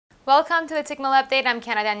Welcome to the Tickmill Update. I'm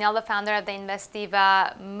Kenna Danielle, the founder of the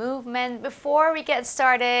Investiva movement. Before we get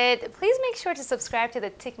started, please make sure to subscribe to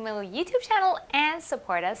the Tickmill YouTube channel and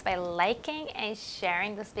support us by liking and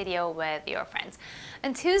sharing this video with your friends.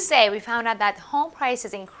 On Tuesday, we found out that home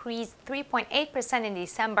prices increased 3.8% in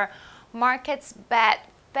December. Markets bet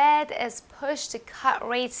Fed is pushed to cut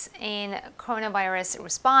rates in coronavirus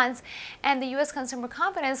response, and the U.S. consumer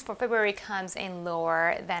confidence for February comes in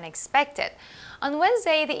lower than expected. On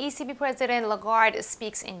Wednesday, the ECB President Lagarde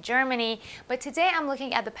speaks in Germany, but today I'm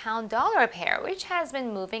looking at the pound-dollar pair, which has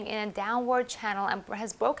been moving in a downward channel and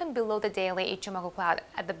has broken below the daily Ichimoku cloud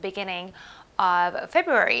at the beginning of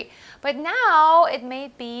February. But now it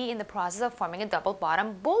may be in the process of forming a double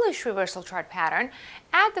bottom bullish reversal chart pattern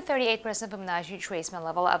at the 38% Fibonacci retracement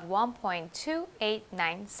level of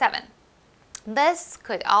 1.2897. This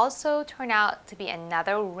could also turn out to be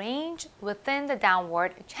another range within the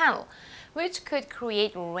downward channel, which could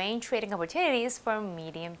create range trading opportunities for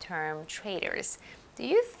medium-term traders. Do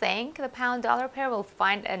you think the pound-dollar pair will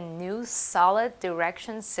find a new solid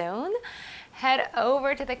direction soon? Head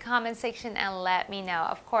over to the comment section and let me know.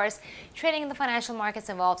 Of course, trading in the financial markets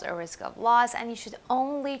involves a risk of loss, and you should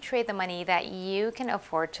only trade the money that you can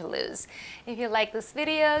afford to lose. If you like this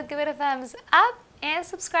video, give it a thumbs up and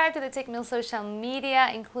subscribe to the Tickmill social media,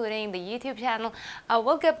 including the YouTube channel.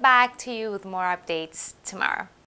 We'll get back to you with more updates tomorrow.